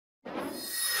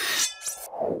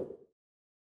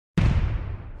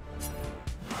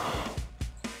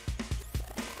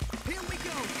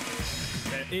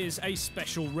is a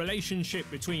special relationship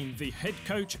between the head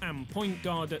coach and point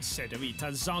guard at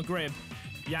Cedevita Zagreb.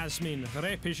 Jasmin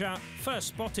Repesa first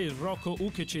spotted Roko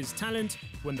Ukic's talent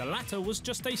when the latter was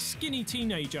just a skinny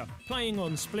teenager playing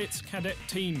on Split's cadet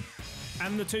team.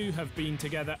 And the two have been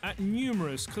together at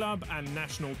numerous club and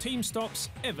national team stops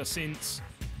ever since.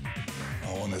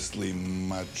 Honestly,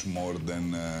 much more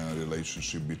than a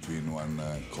relationship between one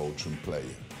coach and player.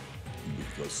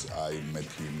 Because I met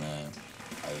him,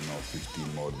 I don't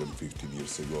know, more than 15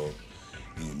 years ago.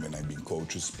 When I've been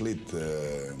coach at Split,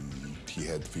 he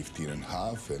had 15 and a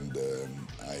half, and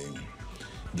I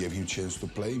gave him a chance to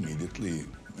play immediately.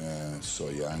 So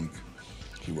young,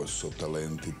 he was so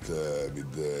talented,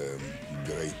 with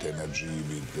great energy,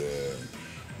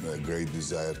 with great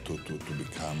desire to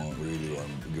become really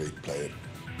one great player.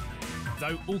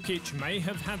 Though Ukic may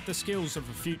have had the skills of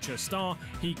a future star,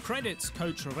 he credits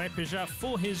Coach Repesa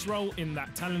for his role in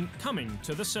that talent coming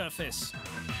to the surface.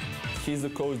 He's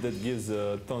the coach that gives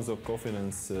tons of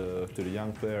confidence to the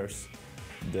young players.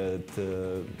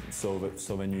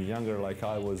 So when you're younger, like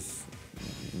I was,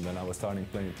 when I was starting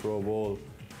playing pro ball,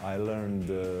 I learned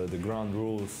the ground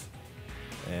rules,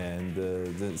 and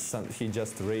he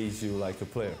just raised you like a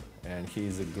player. And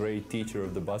he's a great teacher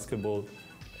of the basketball,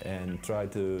 and try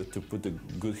to put the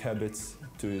good habits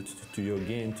to your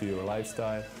game, to your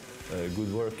lifestyle,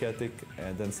 good work ethic,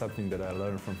 and then something that I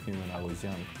learned from him when I was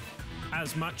young.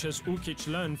 As much as Ukic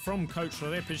learned from Coach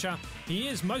Repesa, he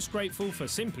is most grateful for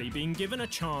simply being given a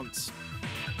chance.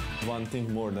 One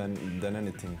thing more than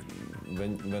anything,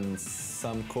 when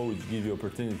some coach gives you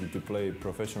opportunity to play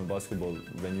professional basketball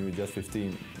when you're just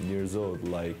 15 years old,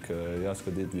 like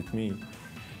Jasko did with me,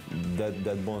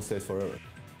 that bond stays forever.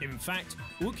 In fact,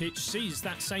 Ukic sees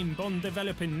that same bond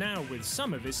developing now with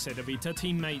some of his Cedevita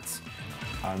teammates.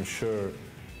 I'm sure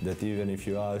that even if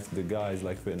you ask the guys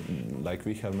like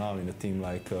we have now in a team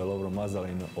like Lovro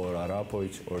Mazalin or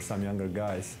Arapovic or some younger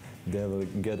guys, they will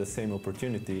get the same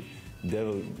opportunity, they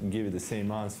will give you the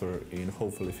same answer in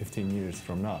hopefully 15 years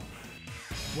from now.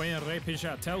 Where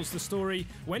Repesa tells the story,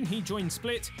 when he joined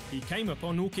Split, he came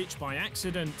upon Ukic by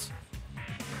accident.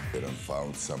 I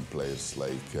found some players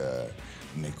like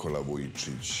Nikola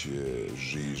Vujicic,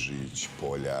 Žižić,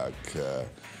 Poljak,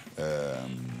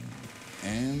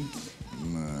 and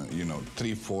you know,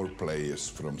 3-4 players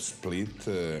from Split,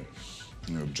 you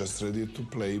know, just ready to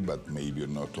play, but maybe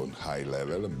not on high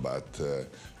level, but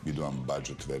with one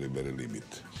budget very limited.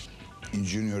 In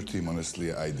junior team,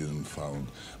 honestly, I didn't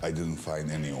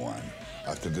find anyone.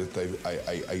 After that,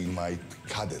 I invite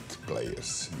cadet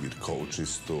players with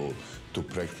coaches to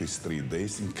practice 3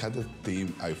 days. In cadet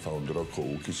team, I found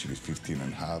Roko Ukic with 15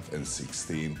 and a half and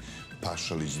 16,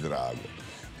 Pašalić Drago.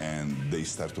 And they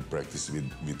start to practice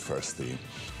with first team.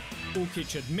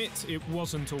 Ukic admits it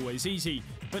wasn't always easy,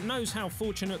 but knows how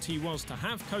fortunate he was to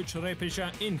have Coach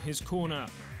Repesa in his corner.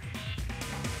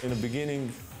 In the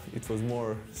beginning, it was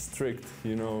more strict,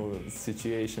 you know,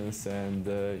 situations, and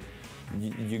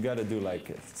you gotta do like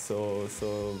it. So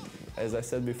as I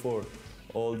said before,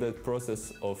 all that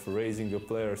process of raising a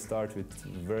player starts with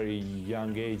very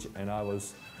young age, and I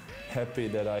was happy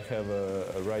that I have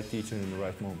a right teacher in the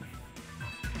right moment.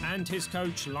 And his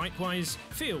coach, likewise,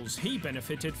 feels he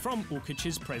benefited from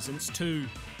Ukic's presence too.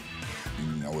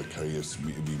 In our careers,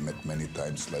 we met many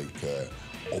times like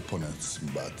opponents,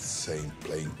 but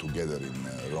playing together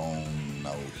in Rome,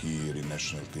 now here in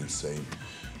national team, same.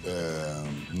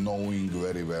 Knowing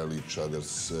very well each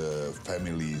other's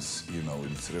families, you know,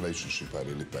 its relationship are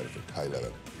really perfect, high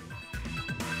level.